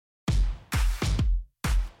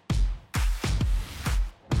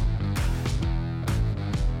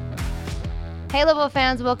Hey, Level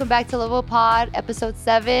fans, welcome back to Level Pod, episode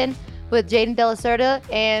 7 with Jaden De La Cerda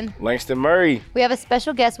and Langston Murray. We have a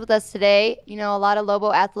special guest with us today. You know, a lot of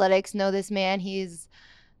Lobo athletics know this man. He's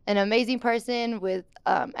an amazing person with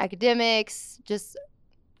academics, just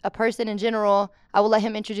a person in general. I will let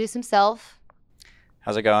him introduce himself.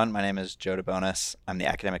 How's it going? My name is Joe DeBonis. I'm the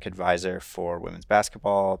academic advisor for women's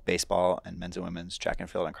basketball, baseball, and men's and women's track and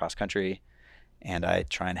field and cross country. And I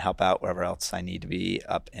try and help out wherever else I need to be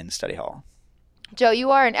up in study hall. Joe,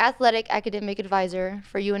 you are an athletic academic advisor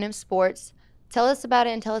for UNM Sports. Tell us about it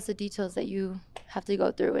and tell us the details that you have to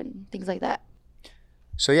go through and things like that.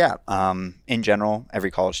 So yeah, in general,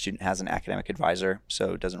 every college student has an academic advisor.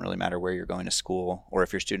 So it doesn't really matter where you're going to school or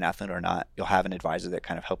if you're a student athlete or not, you'll have an advisor that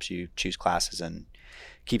kind of helps you choose classes and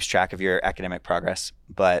keeps track of your academic progress.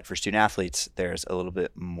 But for student athletes, there's a little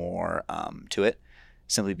bit more to it,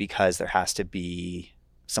 simply because there has to be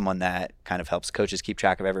someone that kind of helps coaches keep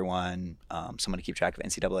track of everyone, someone to keep track of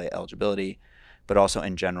NCAA eligibility, but also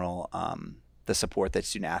in general, the support that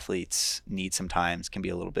student athletes need sometimes can be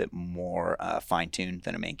a little bit more fine-tuned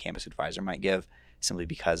than a main campus advisor might give, simply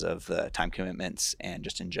because of the time commitments and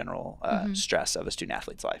just in general stress of a student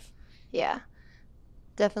athlete's life. Yeah,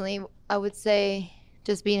 definitely. I would say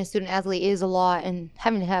just being a student athlete is a lot, and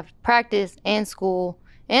having to have practice and school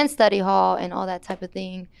and study hall and all that type of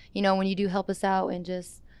thing. You know, when you do help us out and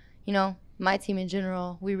just, you know, my team in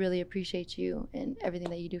general, we really appreciate you and everything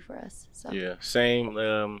that you do for us. So Yeah,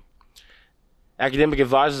 same. Academic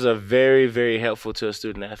advisors are very, very helpful to a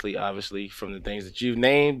student athlete, obviously, from the things that you've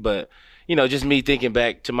named. But, you know, just me thinking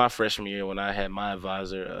back to my freshman year when I had my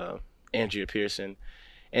advisor, Andrea Pearson,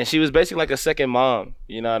 and she was basically like a second mom,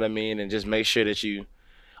 you know what I mean? And just make sure that you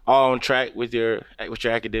are on track with your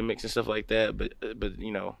academics and stuff like that. But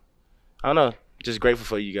you know, I don't know, just grateful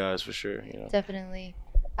for you guys for sure. You know, definitely.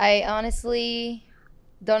 I honestly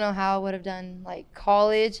don't know how I would have done like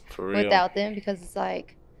college without them, because it's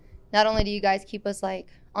like, not only do you guys keep us like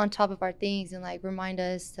on top of our things and like remind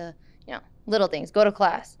us to, you know, little things, go to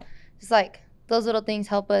class. It's like those little things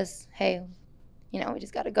help us. Hey, you know, we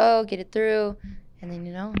just got to go get it through. And then,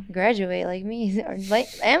 you know, graduate like me or like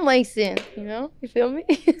and Langston, you know, you feel me?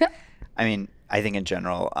 I mean, I think in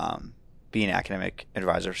general, being an academic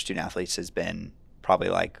advisor for student athletes has been probably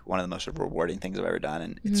like one of the most rewarding things I've ever done.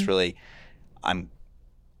 And it's really, I'm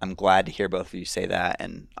glad to hear both of you say that.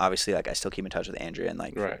 And obviously, like, I still keep in touch with Andrea, and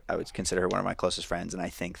like, I would consider her one of my closest friends. And I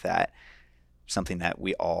think that something that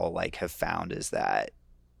we all like have found is that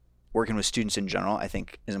working with students in general, I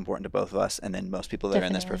think, is important to both of us, and then most people that are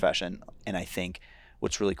in this profession. And I think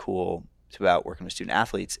what's really cool about working with student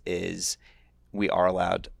athletes is we are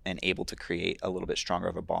allowed and able to create a little bit stronger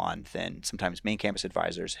of a bond than sometimes main campus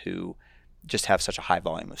advisors who just have such a high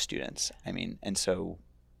volume of students. I mean, and so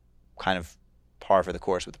kind of par for the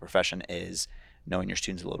course with the profession is knowing your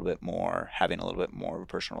students a little bit more, having a little bit more of a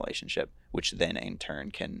personal relationship, which then in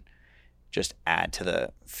turn can just add to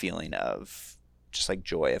the feeling of just like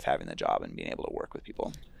joy of having the job and being able to work with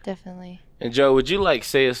people. Definitely. And Joe, would you like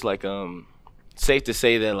say it's like safe to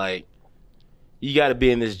say that like you got to be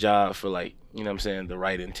in this job for like, you know what I'm saying, the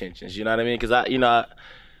right intentions, you know what I mean? Because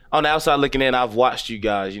on the outside looking in, I've watched you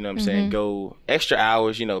guys, you know what I'm saying, go extra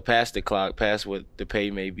hours, you know, past the clock, past what the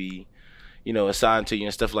pay may be, you know, assigned to you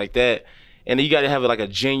and stuff like that. And you got to have like a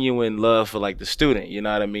genuine love for like the student, you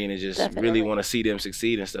know what I mean, and just really want to see them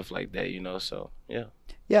succeed and stuff like that, you know. So yeah.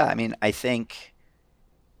 Yeah, I mean, I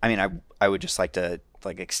would just like to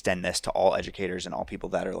like extend this to all educators and all people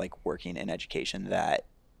that are like working in education, that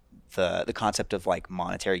the concept of like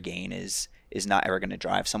monetary gain is not ever going to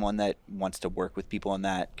drive someone that wants to work with people in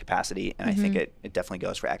that capacity. And I think it definitely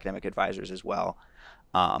goes for academic advisors as well.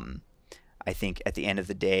 I think at the end of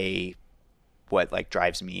the day, what like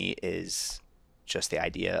drives me is just the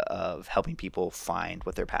idea of helping people find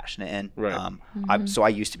what they're passionate in. Right. So I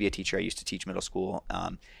used to be a teacher. I used to teach middle school.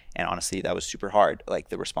 And honestly, that was super hard. Like,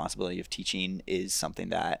 the responsibility of teaching is something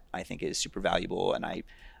that I think is super valuable. And I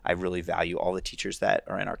really value all the teachers that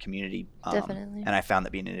are in our community. Definitely. And I found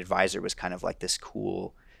that being an advisor was kind of like this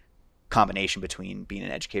cool combination between being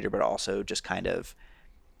an educator, but also just kind of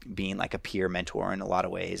being like a peer mentor in a lot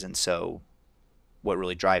of ways. And so what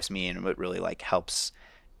really drives me and what really like helps,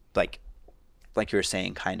 like you were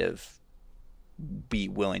saying, kind of be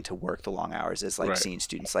willing to work the long hours is like seeing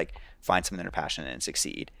students like find something they're passionate in and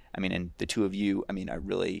succeed. I mean, and the two of you, I mean,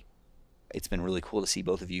 it's been really cool to see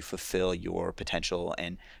both of you fulfill your potential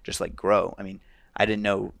and just like grow. I mean, I didn't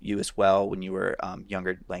know you as well when you were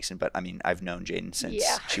younger, Langston, but I mean, I've known Jaden since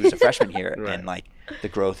she was a freshman here. And like the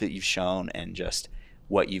growth that you've shown and just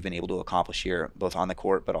what you've been able to accomplish here, both on the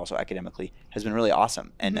court, but also academically, has been really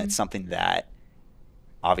awesome. And that's something that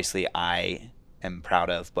obviously I am proud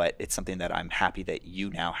of, but it's something that I'm happy that you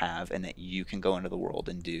now have and that you can go into the world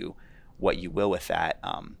and do what you will with that.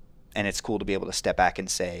 And it's cool to be able to step back and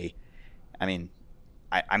say, I mean,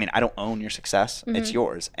 I don't own your success. Mm-hmm. It's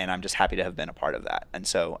yours. And I'm just happy to have been a part of that. And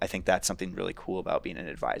so I think that's something really cool about being an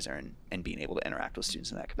advisor and being able to interact with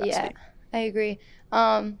students in that capacity. Yeah, I agree.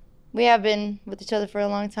 We have been with each other for a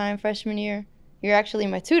long time. Freshman year, you're actually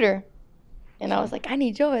my tutor. And I was like, I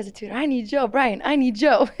need Joe as a tutor. I need Joe. Brian, I need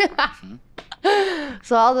Joe. Mm-hmm.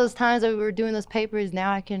 So all those times that we were doing those papers,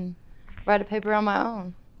 now I can write a paper on my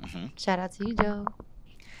own. Mm-hmm. Shout out to you, Joe.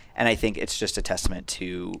 And I think it's just a testament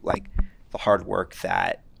to like the hard work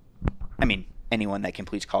that, I mean, anyone that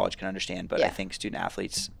completes college can understand, but I think student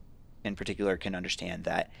athletes in particular can understand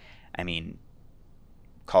that, I mean,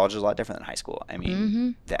 college is a lot different than high school. I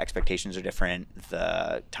mean, the expectations are different,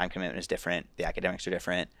 the time commitment is different, the academics are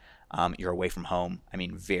different. You're away from home. I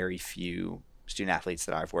mean, very few student athletes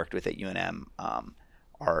that I've worked with at UNM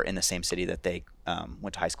are in the same city that they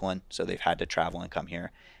went to high school in, so they've had to travel and come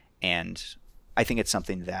here. And I think it's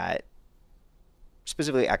something that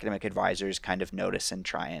specifically academic advisors kind of notice and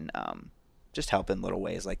try and just help in little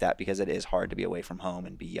ways like that, because it is hard to be away from home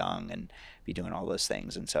and be young and be doing all those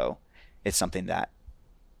things. And so it's something that,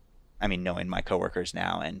 I mean, knowing my coworkers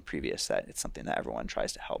now and previous, that it's something that everyone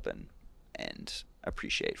tries to help and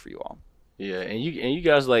appreciate for you all. Yeah, and you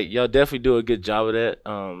guys, like, y'all definitely do a good job of that,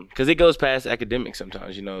 because it goes past academics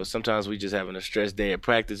sometimes. You know, sometimes we just having a stressed day at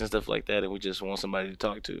practice and stuff like that, and we just want somebody to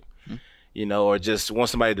talk to. Mm-hmm. You know, or just want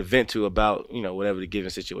somebody to vent to about, you know, whatever the given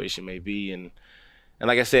situation may be. And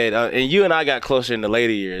like I said, and you and I got closer in the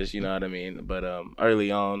later years, you know what I mean? But early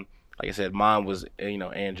on, like I said, mine was, you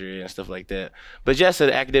know, Andrea and stuff like that. But just as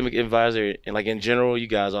an academic advisor, and like in general, you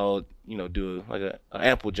guys all, you know, do like an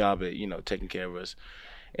ample job at, you know, taking care of us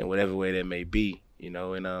in whatever way that may be, you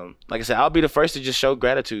know. And like I said, I'll be the first to just show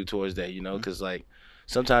gratitude towards that, you know, because like,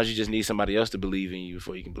 sometimes you just need somebody else to believe in you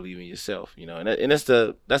before you can believe in yourself, you know. And that's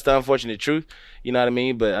the unfortunate truth, you know what I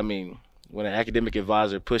mean? But I mean, when an academic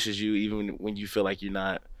advisor pushes you, even when you feel like you're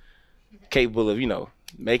not capable of, you know,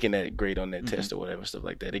 making that grade on that test or whatever, stuff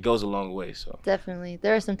like that, it goes a long way. So definitely,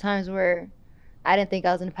 there are some times where I didn't think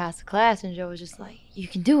I was gonna pass the class, and Joe was just like, "You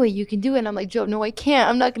can do it, and I'm like, "Joe, no, I can't.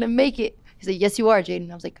 I'm not gonna make it." He's like, "Yes, you are,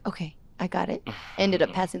 Jaden." I was like, "Okay, I got it." I ended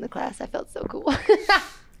up passing the class. I felt so cool.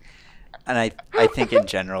 And I think in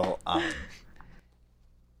general,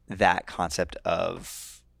 that concept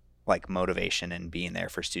of like motivation and being there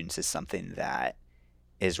for students is something that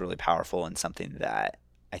is really powerful, and something that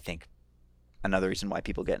I think another reason why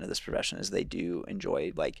people get into this profession is they do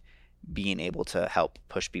enjoy like being able to help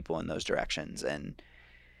push people in those directions. And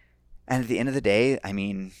at the end of the day, I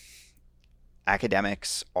mean,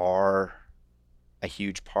 academics are a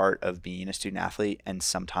huge part of being a student athlete, and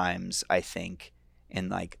sometimes I think in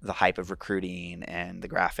like the hype of recruiting and the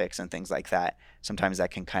graphics and things like that, sometimes that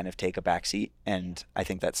can kind of take a backseat. And I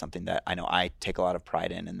think that's something that I know I take a lot of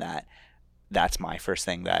pride in, and that's my first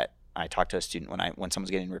thing that I talk to a student when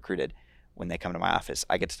someone's getting recruited. When they come to my office,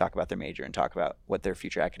 I get to talk about their major and talk about what their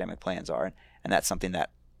future academic plans are. And that's something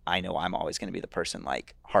that I know I'm always going to be the person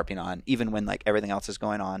like harping on, even when like everything else is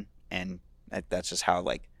going on. And that's just how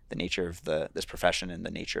like the nature of this profession and the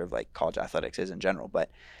nature of like college athletics is in general. But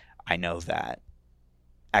I know that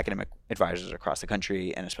academic advisors across the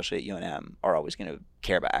country, and especially at UNM, are always going to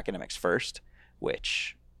care about academics first,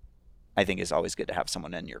 which I think is always good to have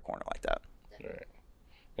someone in your corner like that. Right.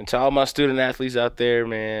 And to all my student athletes out there,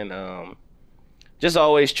 man, just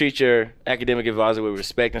always treat your academic advisor with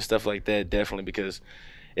respect and stuff like that, definitely, because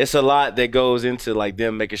it's a lot that goes into like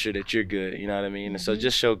them making sure that you're good, you know what I mean? And so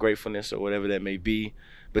just show gratefulness or whatever that may be,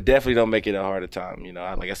 but definitely don't make it a harder time, you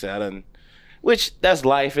know. Like I said, which that's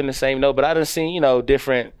life in the same note, but I done seen, you know,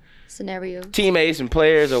 different scenarios, teammates and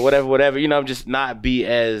players or whatever, you know, just not be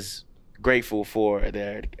as grateful for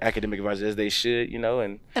their academic advisor as they should, you know.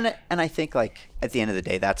 And I think like at the end of the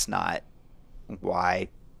day, that's not why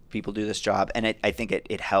people do this job. And I think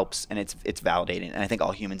it helps, and it's validating. And I think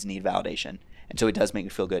all humans need validation. And so it does make me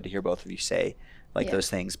feel good to hear both of you say like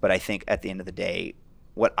those things. But I think at the end of the day,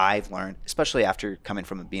 what I've learned, especially after coming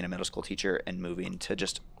from being a middle school teacher and moving to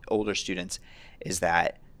just older students, is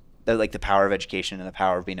that like the power of education and the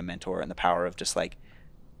power of being a mentor and the power of just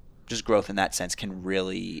growth in that sense can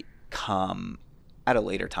really come at a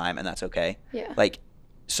later time, and that's okay. Yeah. Like,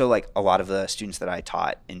 so like a lot of the students that I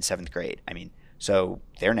taught in 7th grade, I mean, so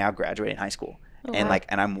they're now graduating high school. Oh, and wow.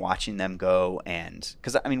 And I'm watching them go, and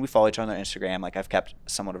because I mean we follow each other on Instagram, like I've kept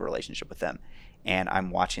somewhat of a relationship with them, and I'm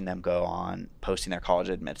watching them go on posting their college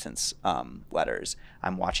admittance letters.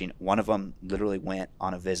 I'm watching one of them literally went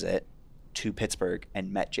on a visit to Pittsburgh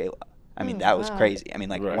and met Jayla, I mean, that was wow. crazy. I mean,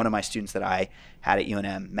 like one of my students that I had at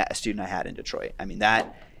UNM met a student I had in Detroit. I mean,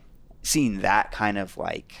 seeing that kind of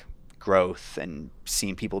like growth and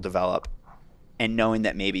seeing people develop and knowing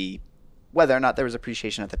that maybe whether or not there was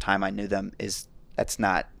appreciation at the time I knew them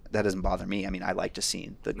that doesn't bother me. I mean, I like to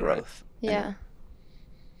see the growth. Yeah.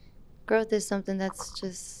 Growth is something that's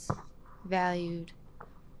just valued.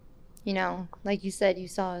 You know, like you said, you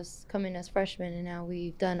saw us come in as freshmen and now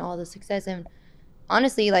we've done all the success. And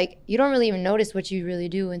honestly, like, you don't really even notice what you really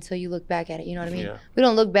do until you look back at it. You know what I mean? Yeah. We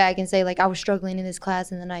don't look back and say, like, I was struggling in this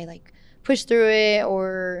class and then I, like, pushed through it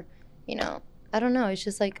or, you know, I don't know. It's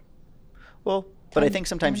just like. Well, but I think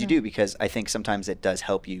sometimes you do, because I think sometimes it does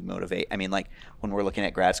help you motivate. I mean, like, when we're looking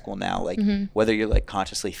at grad school now, like, whether you're, like,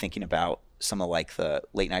 consciously thinking about some of, like, the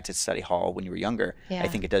late nights at study hall when you were younger, I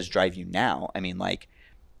think it does drive you now. I mean, like,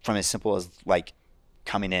 from as simple as, like,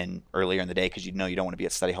 coming in earlier in the day because you know you don't want to be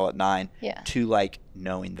at study hall at 9 to, like,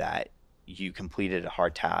 knowing that you completed a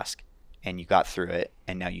hard task and you got through it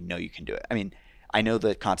and now you know you can do it. I mean, I know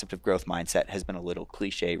the concept of growth mindset has been a little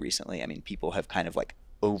cliche recently. I mean, people have kind of, like,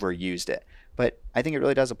 overused it. But I think it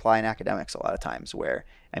really does apply in academics a lot of times where,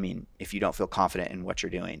 I mean, if you don't feel confident in what you're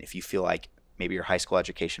doing, if you feel like maybe your high school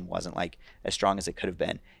education wasn't, like, as strong as it could have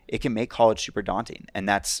been, it can make college super daunting. And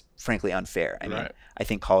that's frankly unfair. I mean, I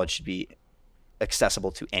think college should be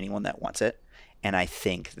accessible to anyone that wants it. And I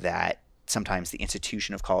think that sometimes the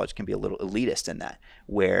institution of college can be a little elitist in that,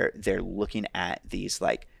 where they're looking at these,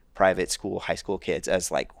 like, private school, high school kids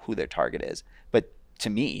as, like, who their target is. But to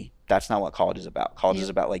me, that's not what college is about. College is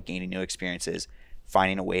about, like, gaining new experiences,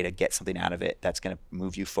 finding a way to get something out of it that's going to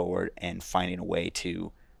move you forward, and finding a way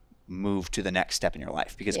to move to the next step in your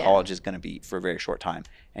life, because college is going to be for a very short time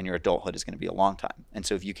and your adulthood is going to be a long time. And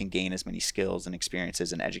so if you can gain as many skills and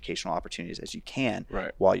experiences and educational opportunities as you can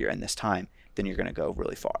while you're in this time, then you're going to go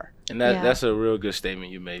really far. And that's a real good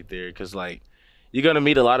statement you made there, because, like, you're going to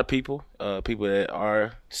meet a lot of people that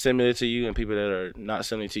are similar to you and people that are not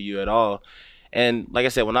similar to you at all. And like I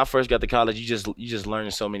said, when I first got to college, you just learn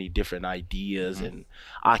so many different ideas and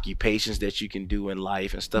occupations that you can do in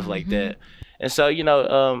life and stuff like that. And so, you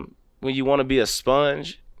know, when you want to be a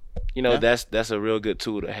sponge, you know, that's a real good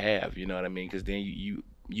tool to have, you know what I mean? Because then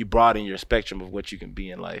you broaden your spectrum of what you can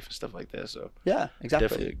be in life and stuff like that. So yeah, exactly.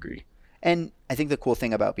 Definitely agree. And I think the cool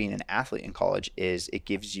thing about being an athlete in college is it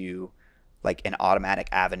gives you, like, an automatic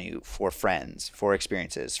avenue for friends, for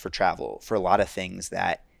experiences, for travel, for a lot of things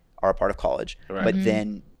that are a part of college. But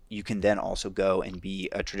then you can then also go and be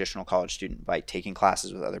a traditional college student by taking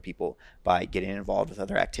classes with other people, by getting involved with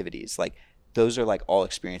other activities. Like, those are, like, all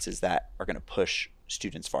experiences that are going to push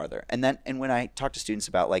students farther. And when I talk to students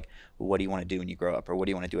about, like, well, what do you want to do when you grow up, or what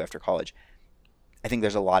do you want to do after college, I think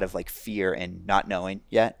there's a lot of, like, fear in not knowing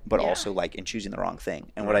yet, but also, like, in choosing the wrong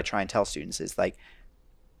thing. And what I try and tell students is, like,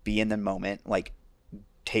 be in the moment, like,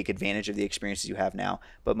 take advantage of the experiences you have now,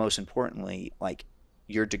 but most importantly, like,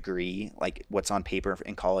 your degree, like, what's on paper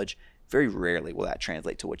in college, very rarely will that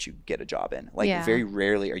translate to what you get a job in. Like, very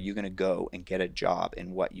rarely are you going to go and get a job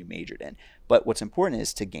in what you majored in. But what's important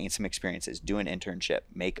is to gain some experiences, do an internship,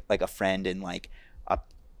 make, like, a friend in, like, a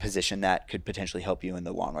position that could potentially help you in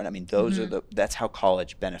the long run. I mean, those are that's how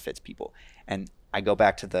college benefits people. And I go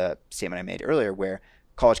back to the statement I made earlier, where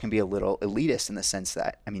college can be a little elitist in the sense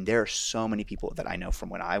that, I mean, there are so many people that I know from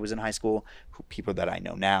when I was in high school, people that I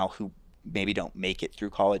know now who maybe don't make it through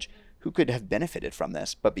college, who could have benefited from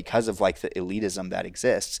this, but because of, like, the elitism that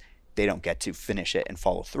exists, they don't get to finish it and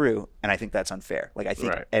follow through. And I think that's unfair. Like, I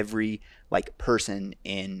think every, like, person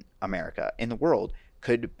in America, in the world,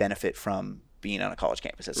 could benefit from being on a college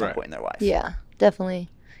campus at some point in their life. Yeah, definitely.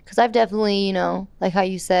 Because I've definitely, you know, like how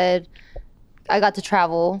you said, I got to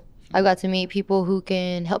travel. I got to meet people who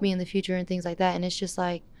can help me in the future and things like that. And it's just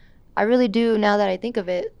like, I really do, now that I think of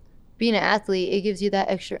it, being an athlete, it gives you that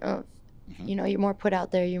extra oomph. You know, you're more put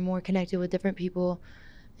out there, you're more connected with different people.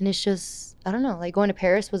 And it's just, I don't know, like, going to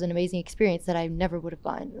Paris was an amazing experience that I never would have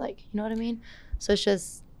gotten. Like, you know what I mean? So it's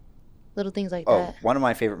just little things like that. One of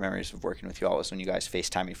my favorite memories of working with you all was when you guys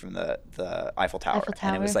FaceTimed me from the Eiffel Tower.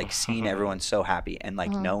 And it was, like, seeing everyone so happy and,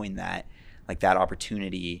 like, knowing that, like, that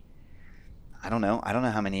opportunity, I don't know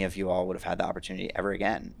how many of you all would have had the opportunity ever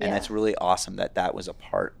again. And that's really awesome that was a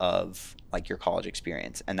part of, like, your college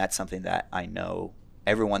experience. And that's something that I know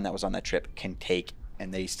everyone that was on that trip can take,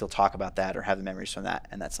 and they still talk about that or have the memories from that.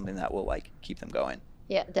 And that's something that will, like, keep them going.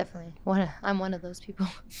 Yeah, definitely. I'm one of those people.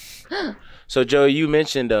 So, Joe, you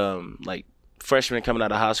mentioned, like, freshmen coming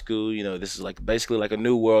out of high school, you know, this is, like, basically like a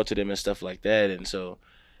new world to them and stuff like that. And so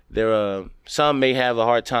there some may have a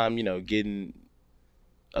hard time, you know, getting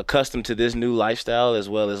accustomed to this new lifestyle, as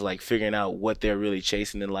well as, like, figuring out what they're really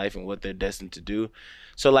chasing in life and what they're destined to do.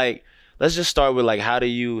 So, like, let's just start with, like, how do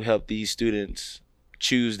you help these students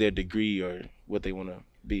choose their degree or what they want to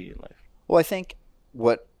be in life? Well, I think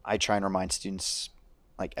what I try and remind students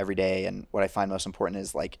like every day, and what I find most important,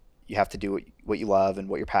 is like you have to do what you love and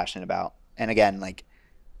what you're passionate about. And again, like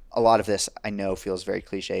a lot of this I know feels very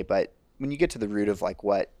cliche, but when you get to the root of like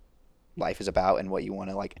what life is about and what you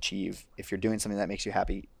want to like achieve, if you're doing something that makes you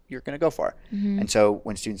happy, you're going to go for it. And so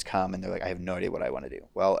when students come and they're like, I have no idea what I want to do.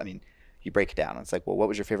 Well, I mean, you break it down. It's like, well, what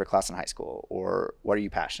was your favorite class in high school? Or what are you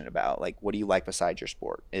passionate about? Like, what do you like besides your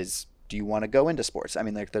sport? Do you want to go into sports? I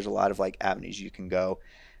mean, like there's a lot of like avenues you can go.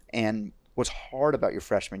 And what's hard about your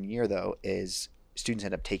freshman year though is students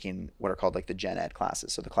end up taking what are called like the gen ed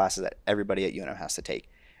classes. So the classes that everybody at UNM has to take.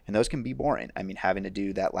 And those can be boring. I mean, having to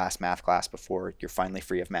do that last math class before you're finally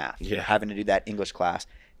free of math. Yeah. Having to do that English class,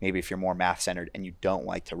 maybe if you're more math centered and you don't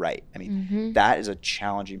like to write. I mean, that is a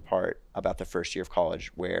challenging part about the first year of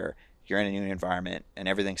college, where you're in a new environment and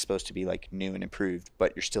everything's supposed to be like new and improved,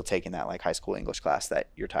 but you're still taking that like high school English class that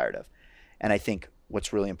you're tired of. And I think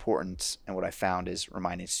what's really important, and what I found, is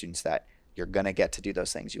reminding students that you're going to get to do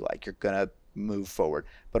those things you like. You're going to move forward,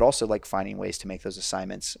 but also like finding ways to make those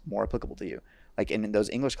assignments more applicable to you. Like in those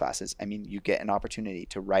English classes, I mean, you get an opportunity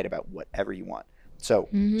to write about whatever you want. So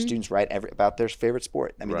students write about their favorite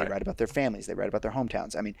sport. I mean, They write about their families. They write about their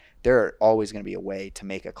hometowns. I mean, there are always going to be a way to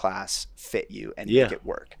make a class fit you and make it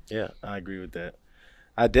work. Yeah, I agree with that.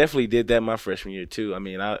 I definitely did that my freshman year too. I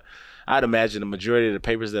mean, I'd imagine the majority of the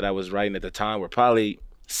papers that I was writing at the time were probably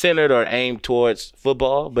centered or aimed towards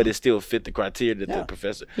football, but it still fit the criteria that the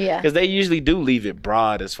professor. Yeah. Because they usually do leave it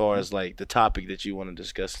broad as far as like the topic that you want to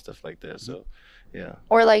discuss and stuff like that. So, yeah.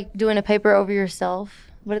 Or like doing a paper over yourself.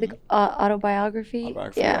 What are they? Autobiography?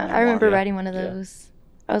 Yeah, I remember writing one of those.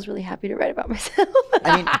 I was really happy to write about myself.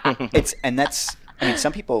 I mean,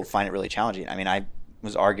 some people find it really challenging. I mean, I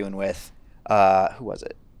was arguing with, who was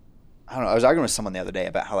it? I don't know. I was arguing with someone the other day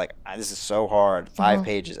about how like, this is so hard, 5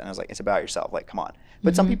 pages. And I was like, it's about yourself. Like, come on.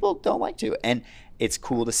 But some people don't like to. And it's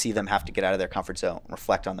cool to see them have to get out of their comfort zone,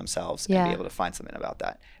 reflect on themselves, and be able to find something about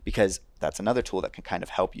that. Because that's another tool that can kind of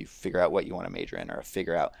help you figure out what you want to major in, or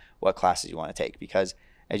figure out what classes you want to take. Because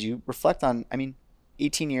as you reflect on, I mean,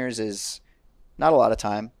 18 years is not a lot of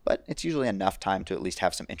time, but it's usually enough time to at least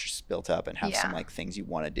have some interests built up and have some like things you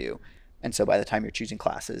want to do. And so by the time you're choosing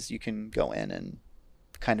classes, you can go in and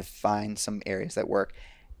kind of find some areas that work.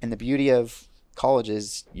 And the beauty of college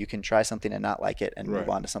is you can try something and not like it and move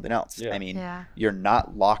on to something else. I mean, you're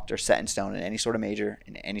not locked or set in stone in any sort of major,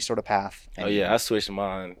 in any sort of path. I switched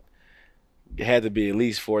mine. It had to be at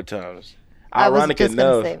least 4 times. I was just going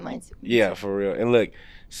to say mine too. Yeah, for real. And look,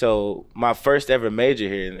 so my first ever major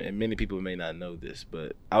here, and many people may not know this,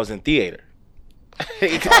 but I was in theater.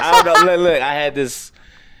 I don't know. Look, I had this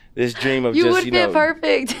dream of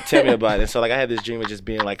perfect. Tell me about it. So like I had this dream of just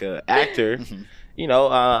being like an actor. You know,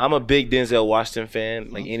 I'm a big Denzel Washington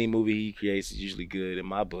fan. Like any movie he creates is usually good in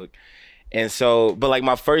my book. And so, but like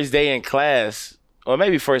my first day in class, or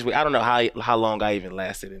maybe first week, I don't know how long I even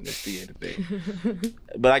lasted in this theater thing.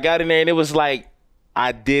 But I got in there and it was like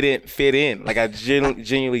I didn't fit in. Like I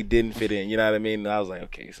genuinely didn't fit in. You know what I mean? And I was like,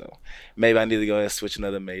 okay, so maybe I need to go ahead and switch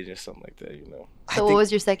another major or something like that, you know. So what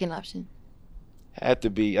was your second option? Had to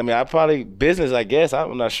be. I mean, I probably business, I guess.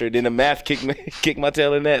 I'm not sure. Then the math kicked my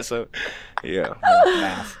tail in that. So, yeah.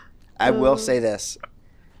 Math. I will say this.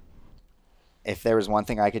 If there was one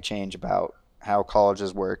thing I could change about how college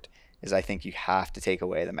has worked, is I think you have to take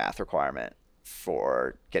away the math requirement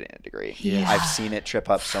for getting a degree. Yeah. I've seen it trip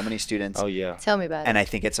up so many students. Oh, yeah. Tell me about it. And I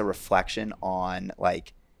think it's a reflection on,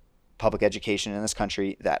 like, public education in this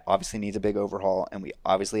country that obviously needs a big overhaul, and we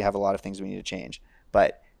obviously have a lot of things we need to change.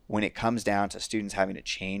 But when it comes down to students having to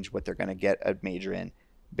change what they're going to get a major in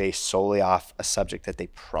based solely off a subject that they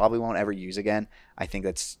probably won't ever use again, I think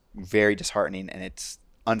that's very disheartening, and it's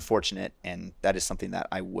unfortunate, and that is something that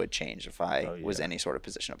I would change if I was any sort of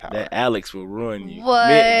position of power. That Alex will ruin you.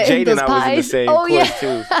 What? Jade and I was in the same course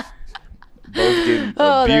too. Both getting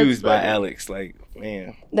abused by Alex. Like,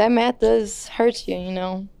 man. That math does hurt you, you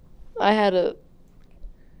know. I had to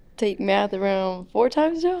take math around 4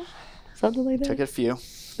 times, Joe? Something like that. Took a few.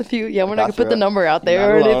 Yeah, we're not going to put the number out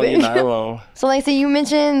there or anything. You're not alone. So, like, so you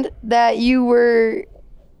mentioned that you were,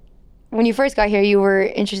 when you first got here, you were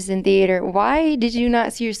interested in theater. Why did you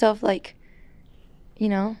not see yourself, like, you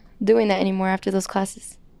know, doing that anymore after those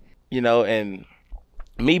classes? You know, and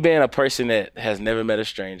me being a person that has never met a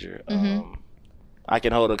stranger, I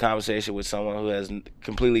can hold a conversation with someone who has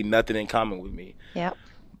completely nothing in common with me. Yep.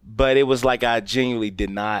 But it was like I genuinely did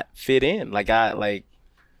not fit in. I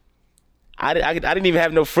didn't even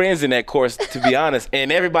have no friends in that course, to be honest.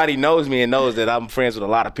 And everybody knows me and knows that I'm friends with a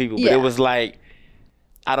lot of people. But it was like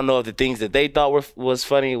I don't know if the things that they thought was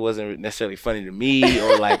funny wasn't necessarily funny to me,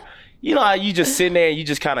 or like, you know how you just sitting there and you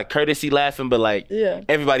just kind of courtesy laughing, but like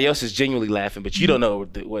everybody else is genuinely laughing, but you don't know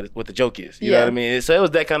what the joke is. You know what I mean? So it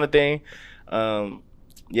was that kind of thing.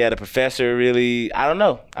 The professor really, I don't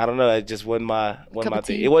know. It just wasn't my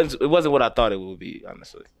thing. It wasn't what I thought it would be,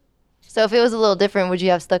 honestly. So if it was a little different, would you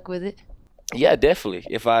have stuck with it? Yeah, definitely.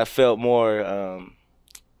 If I felt more,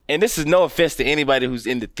 and this is no offense to anybody who's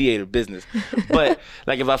in the theater business, but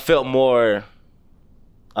like if I felt more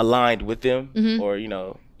aligned with them, or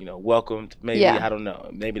welcomed, maybe, I don't know,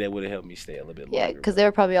 maybe that would have helped me stay a little bit longer. Yeah, because they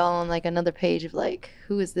were probably all on like another page of like,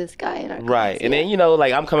 who is this guy in our class? Right. And then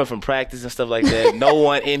like I'm coming from practice and stuff like that. No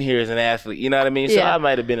one in here is an athlete, you know what I mean? So I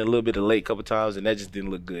might have been a little bit late a couple times, and that just didn't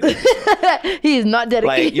look good. He is not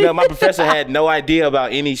dedicated. Like, my professor had no idea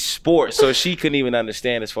about any sport, so she couldn't even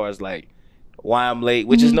understand as far as like why I'm late,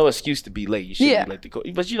 which is no excuse to be late. You shouldn't be late to go.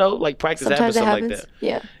 But like practice Sometimes happens, it something happens. like that.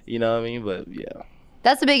 Yeah. You know what I mean? But yeah.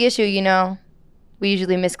 That's a big issue, We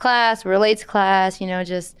usually miss class, we're late to class,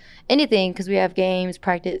 just anything, because we have games,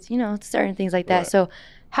 practice, certain things like that. Right. So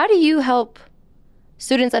how do you help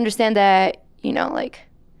students understand that, like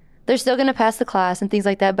they're still going to pass the class and things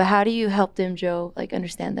like that, but how do you help them, Joe, like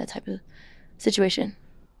understand that type of situation?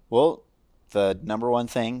 Well, the number one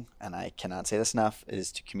thing, and I cannot say this enough,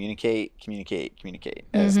 is to communicate.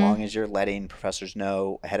 As long as you're letting professors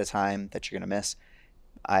know ahead of time that you're going to miss.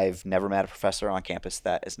 I've never met a professor on campus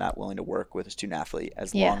that is not willing to work with a student athlete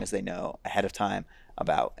as long as they know ahead of time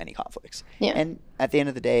about any conflicts. Yeah. And at the end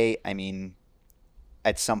of the day, I mean,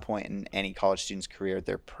 at some point in any college student's career,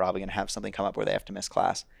 they're probably going to have something come up where they have to miss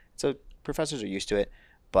class. So professors are used to it.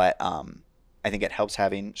 But I think it helps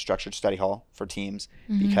having structured study hall for teams,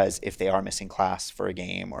 because if they are missing class for a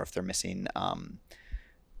game, or if they're missing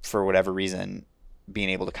for whatever reason, being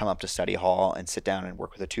able to come up to study hall and sit down and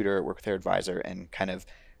work with a tutor, work with their advisor, and kind of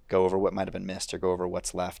go over what might have been missed or go over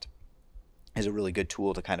what's left is a really good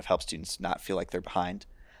tool to kind of help students not feel like they're behind.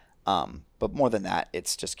 But more than that,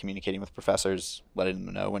 it's just communicating with professors, letting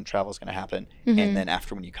them know when travel is going to happen. And then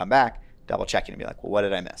after, when you come back, double checking and be like, well, what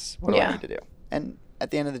did I miss? What do I need to do? And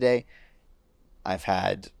at the end of the day, I've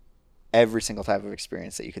had every single type of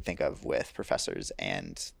experience that you could think of with professors,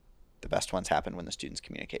 and the best ones happen when the students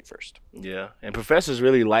communicate first. Yeah, and professors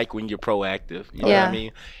really like when you're proactive. You know what I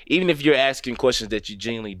mean? Even if you're asking questions that you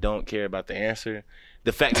genuinely don't care about the answer,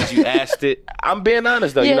 the fact that you asked it, I'm being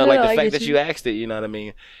honest though, the fact that you asked it, you know what I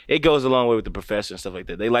mean? It goes a long way with the professor and stuff like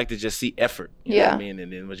that. They like to just see effort, you know what I mean?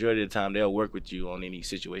 And then the majority of the time, they'll work with you on any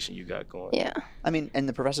situation you got going. Yeah. I mean, and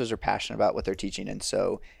the professors are passionate about what they're teaching, and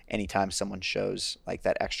so anytime someone shows like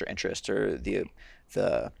that extra interest or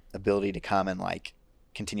the ability to come and like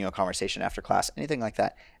continue a conversation after class, anything like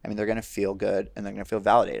that, I mean, they're going to feel good and they're going to feel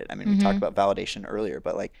validated. I mean, we talked about validation earlier,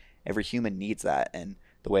 but like every human needs that. And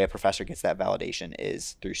the way a professor gets that validation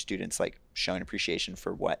is through students like showing appreciation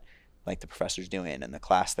for what like the professor's doing and the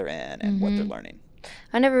class they're in and what they're learning.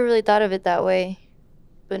 I never really thought of it that way,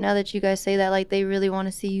 but now that you guys say that, like they really want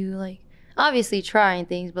to see you like obviously trying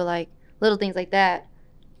things, but like little things like that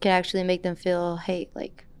can actually make them feel, hey,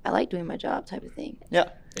 like I like doing my job type of thing. Yeah.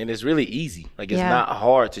 And it's really easy. Like, it's not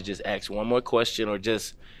hard to just ask one more question or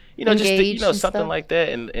just, something stuff like that.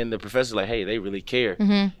 And the professor's like, hey, they really care.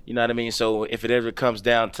 You know what I mean? So if it ever comes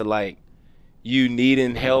down to like you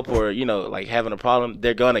needing help or, like having a problem,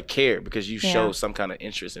 they're going to care because you show some kind of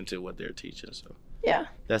interest into what they're teaching. So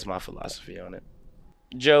that's my philosophy on it.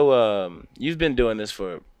 Joe, you've been doing this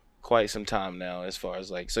for quite some time now, as far as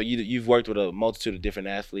like, so you've worked with a multitude of different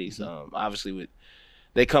athletes, obviously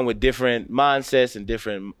they come with different mindsets and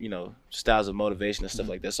different, styles of motivation and stuff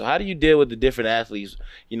like that. So how do you deal with the different athletes,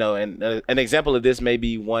 and an example of this may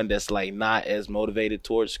be one that's like not as motivated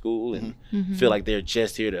towards school and feel like they're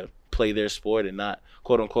just here to play their sport and not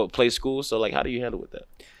quote unquote play school. So like, how do you handle with that?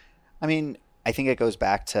 I mean, I think it goes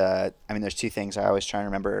back to, there's two things I always try and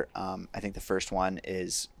remember. I think the first one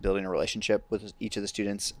is building a relationship with each of the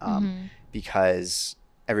students, because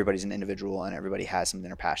everybody's an individual and everybody has something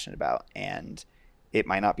they're passionate about. And it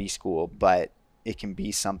might not be school, but it can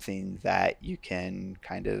be something that you can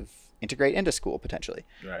kind of integrate into school potentially.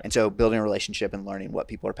 Right. And so building a relationship and learning what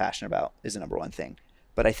people are passionate about is the number one thing.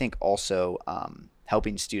 But I think also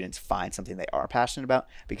helping students find something they are passionate about,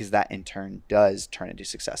 because that in turn does turn into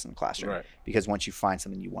success in the classroom. Right. Because once you find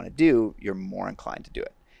something you want to do, you're more inclined to do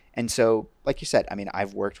it. And so, like you said,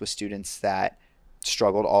 I've worked with students that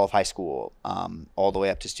struggled all of high school, all the way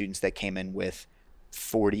up to students that came in with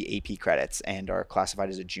 40 AP credits and are classified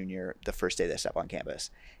as a junior the first day they step on campus.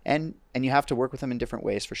 And you have to work with them in different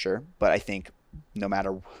ways for sure. But I think no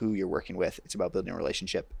matter who you're working with, it's about building a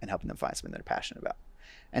relationship and helping them find something they're passionate about.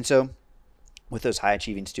 And so with those high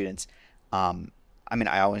achieving students, I mean,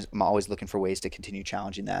 I'm always looking for ways to continue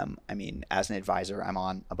challenging them. I mean, as an advisor, I'm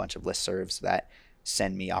on a bunch of listservs that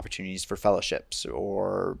send me opportunities for fellowships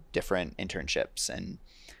or different internships. And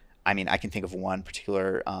I mean, I can think of one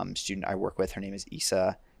particular student I work with. Her name is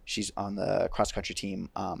Issa. She's on the cross country team,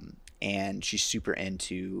 and she's super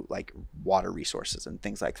into like water resources and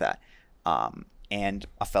things like that. And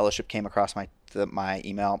a fellowship came across my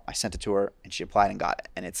email. I sent it to her, and she applied and got it.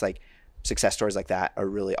 And it's like, success stories like that are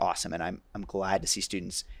really awesome, and I'm glad to see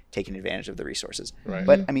students taking advantage of the resources. Right.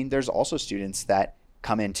 But I mean, there's also students that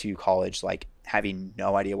come into college like having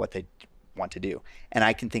no idea what they want to do. And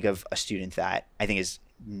I can think of a student that I think is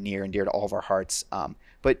near and dear to all of our hearts.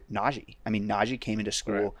 But Najee. I mean, Najee came into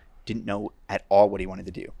school, right. didn't know at all what he wanted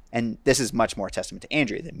to do. And this is much more a testament to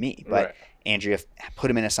Andrea than me. But right. Andrea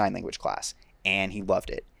put him in a sign language class, and he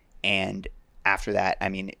loved it. And after that, I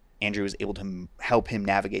mean, Andrew was able to help him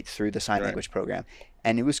navigate through the sign right. language program.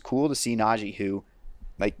 And it was cool to see Najee, who,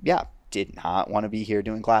 like, yeah, did not want to be here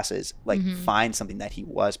doing classes, like, find something that he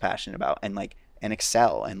was passionate about and, like, and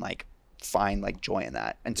excel and, like, find, like, joy in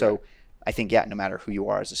that. And so I think, yeah, no matter who you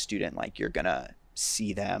are as a student, like, you're going to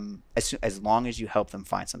see them, as long as you help them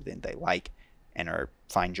find something they like and or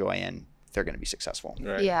find joy in, they're going to be successful.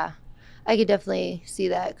 Right. Yeah, I could definitely see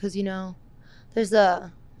that because, you know, there's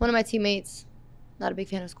one of my teammates, not a big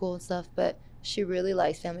fan of school and stuff, but she really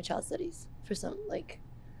likes family child studies for some, like,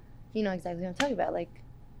 you know exactly what I'm talking about. Like,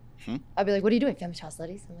 I'll be like, what are you doing? Family child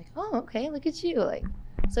studies. I'm like, oh, okay, look at you. Like,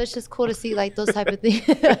 so it's just cool to see, like, those type of things.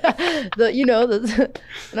 And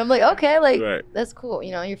I'm like, okay, like, right. that's cool.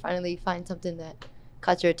 You know, you finally find something that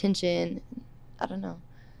caught your attention. I don't know.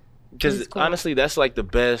 Because cool. honestly, that's like the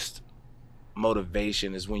best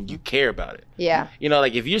motivation is when you care about it. Yeah. You know,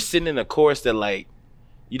 like if you're sitting in a course that like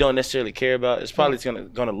you don't necessarily care about, it's probably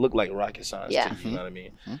gonna look like rocket science to you, you know what I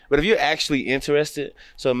mean? But if you're actually interested,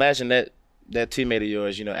 so imagine that teammate of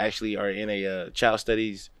yours, you know, actually are in a child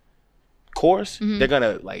studies course, they're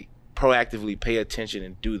gonna like proactively pay attention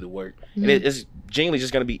and do the work. And it's genuinely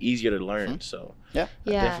just gonna be easier to learn. So I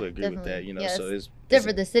definitely agree with that, you know. So it's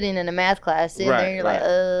different than sitting in a math class sitting there and you're like,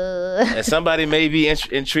 and somebody may be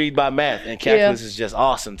intrigued by math and calculus is just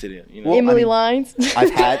awesome to them, you know. Well, Emily lines.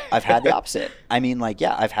 I've had the opposite. I mean, like,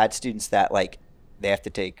 yeah, I've had students that like they have to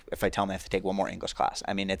take, if I tell them they have to take one more English class,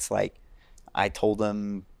 I mean, it's like I told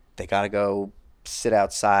them they got to go sit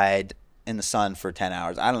outside in the sun for 10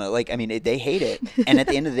 hours. I don't know. Like, I mean, they hate it. And at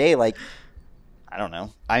the end of the day, like, I don't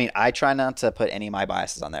know. I mean, I try not to put any of my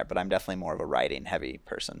biases on there, but I'm definitely more of a writing heavy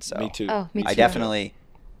person. So me too. Oh, me too. I definitely,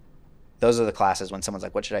 those are the classes when someone's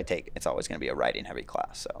like, what should I take? It's always going to be a writing heavy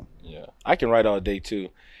class. So yeah, I can write all day too.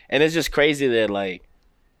 And it's just crazy that like,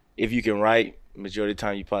 if you can write, majority of the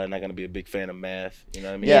time you're probably not going to be a big fan of math. You know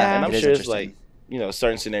what I mean? Yeah. And I'm sure it's like, you know,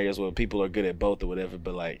 certain scenarios where people are good at both or whatever,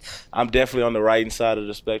 but like, I'm definitely on the writing side of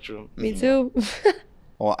the spectrum. Me too.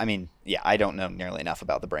 Well, I mean, yeah, I don't know nearly enough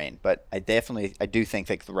about the brain, but I do think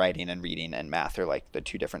like the writing and reading and math are like the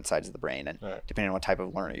two different sides of the brain. And depending on what type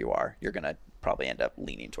of learner you are, you're going to probably end up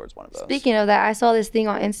leaning towards one of those. Speaking of that, I saw this thing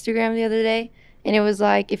on Instagram the other day, and it was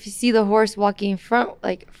like, if you see the horse walking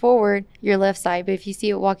forward, your left side, but if you see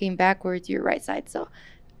it walking backwards, your right side. So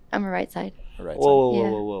I'm a right side.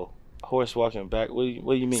 Whoa. Horse walking back? What do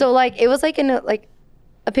you mean? So like, it was like in a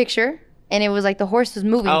picture. And it was like the horse was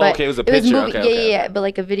moving. Oh, okay, it was a picture. Okay. But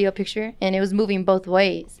like a video picture. And it was moving both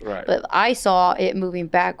ways. Right. But I saw it moving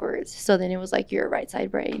backwards. So then it was like your right side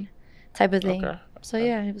brain type of thing. Okay. So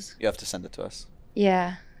yeah, it was. You have to send it to us.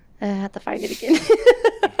 Yeah. I have to find it again.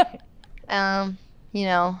 You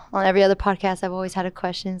know, on every other podcast, I've always had a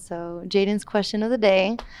question. So Jaden's question of the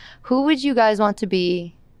day. Who would you guys want to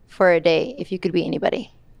be for a day if you could be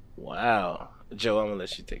anybody? Wow. Joe, I'm going to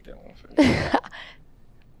let you take that one first.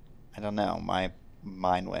 I don't know. My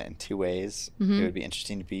mind went in two ways. It would be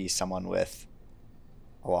interesting to be someone with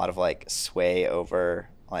a lot of like sway over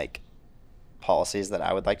like policies that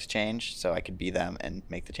I would like to change, so I could be them and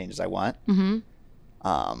make the changes I want.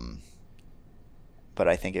 But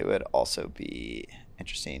I think it would also be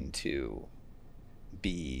interesting to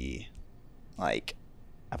be like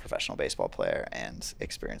a professional baseball player and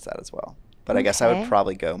experience that as well. But I guess I would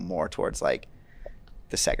probably go more towards like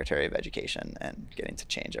the Secretary of Education and getting to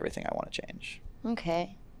change everything I want to change.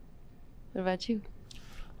 Okay. What about you?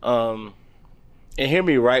 And hear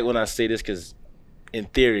me right when I say this, because in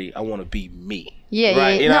theory, I want to be me. Yeah,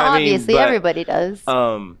 right? yeah. You know no, what obviously, I mean? But, everybody does.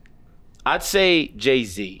 I'd say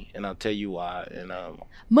Jay-Z, and I'll tell you why. And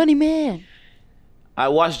Money Man. I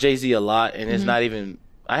watch Jay-Z a lot, and it's not even.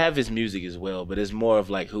 I have his music as well, but it's more of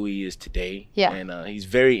like who he is today. Yeah. And he's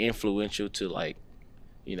very influential to like,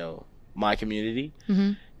 you know, my community.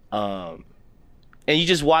 and you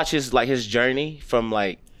just watch his journey from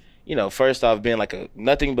like, you know, first off being like a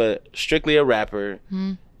nothing but strictly a rapper.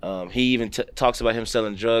 He even talks about him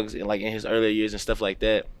selling drugs in his earlier years and stuff like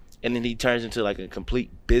that, and then he turns into like a complete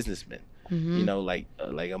businessman. You know, like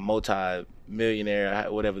a multi-millionaire,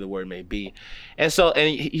 whatever the word may be. And so,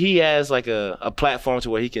 and he has like a platform to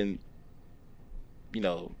where he can, you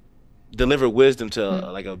know, deliver wisdom to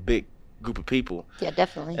like a big group of people. Yeah,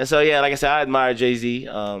 definitely. And so, yeah, like I said, I admire Jay-Z.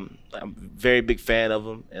 I'm a very big fan of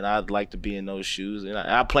him, and I'd like to be in those shoes. And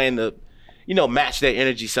I plan to, you know, match that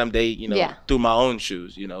energy someday, you know, through my own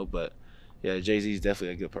shoes, you know. But, yeah, Jay-Z is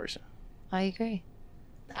definitely a good person. I agree.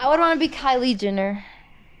 I would want to be Kylie Jenner.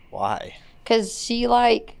 Why? Because she's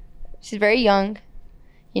very young.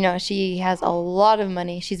 You know, she has a lot of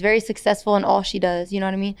money. She's very successful in all she does. You know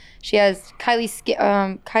what I mean? She has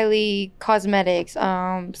Kylie cosmetics,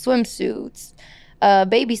 swimsuits,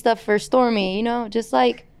 baby stuff for Stormy. You know, just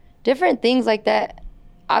like different things like that.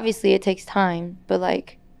 Obviously, it takes time, but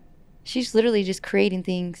like she's literally just creating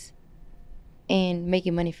things and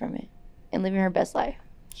making money from it and living her best life.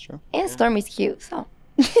 Sure. And Stormy's cute, so.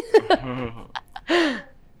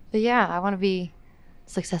 But yeah, I want to be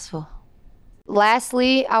successful.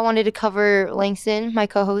 Lastly, I wanted to cover Langston, my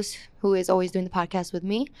co-host, who is always doing the podcast with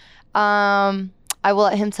me. I will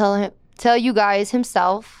let him tell you guys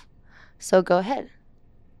himself. So go ahead.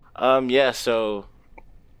 Yeah, so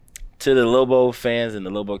to the Lobo fans and the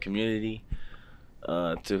Lobo community,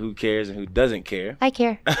 to who cares and who doesn't care. I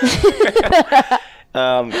care.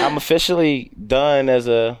 I'm officially done as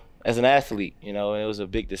an athlete, you know, and it was a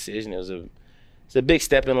big decision. It's a big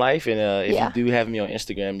step in life, and if you do have me on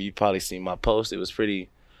Instagram, you've probably seen my post. It was pretty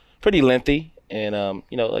lengthy, and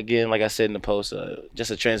you know, again, like I said in the post,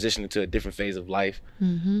 just a transition into a different phase of life.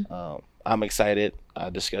 I'm excited. I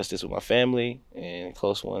discussed this with my family and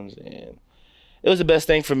close ones, and it was the best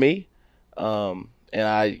thing for me. And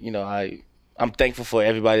I'm thankful for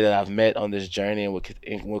everybody that I've met on this journey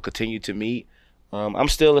and will continue to meet. I'm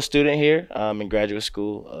still a student here. I'm in graduate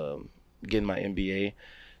school, getting my MBA.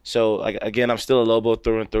 So, like, again, I'm still a Lobo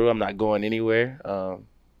through and through. I'm not going anywhere.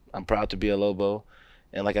 I'm proud to be a Lobo.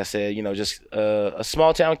 And like I said, you know, just a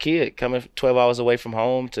small-town kid coming 12 hours away from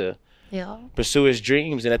home to pursue his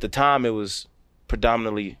dreams. And at the time, it was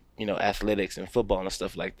predominantly, you know, athletics and football and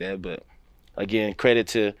stuff like that. But, again, credit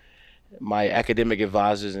to my academic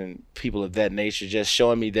advisors and people of that nature just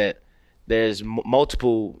showing me that there's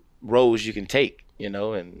multiple roads you can take, you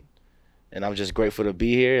know, and I'm just grateful to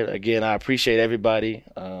be here. Again, I appreciate everybody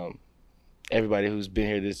who's been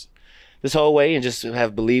here this whole way and just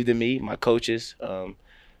have believed in me, my coaches.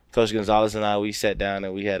 Coach Gonzalez and I, we sat down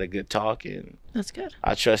and we had a good talk, and that's good.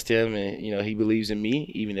 I trust him, and, you know, he believes in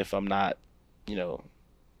me, even if I'm not, you know,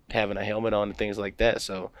 having a helmet on and things like that.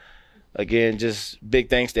 So, again, just big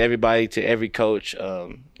thanks to everybody, to every coach,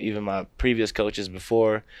 even my previous coaches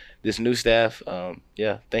before this new staff.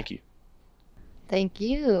 Yeah, thank you. Thank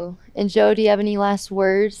you. And Joe, do you have any last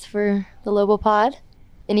words for the Lobo Pod?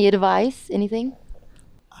 Any advice? Anything?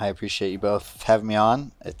 I appreciate you both having me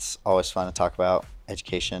on. It's always fun to talk about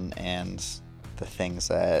education and the things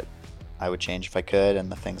that I would change if I could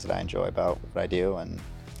and the things that I enjoy about what I do. And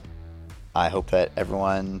I hope that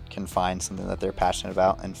everyone can find something that they're passionate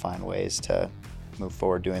about and find ways to move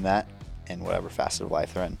forward doing that in whatever facet of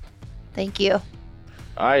life they're in. Thank you.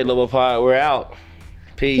 All right, Lobo Pod, we're out.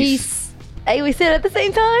 Peace. Hey, we said it at the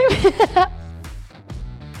same time.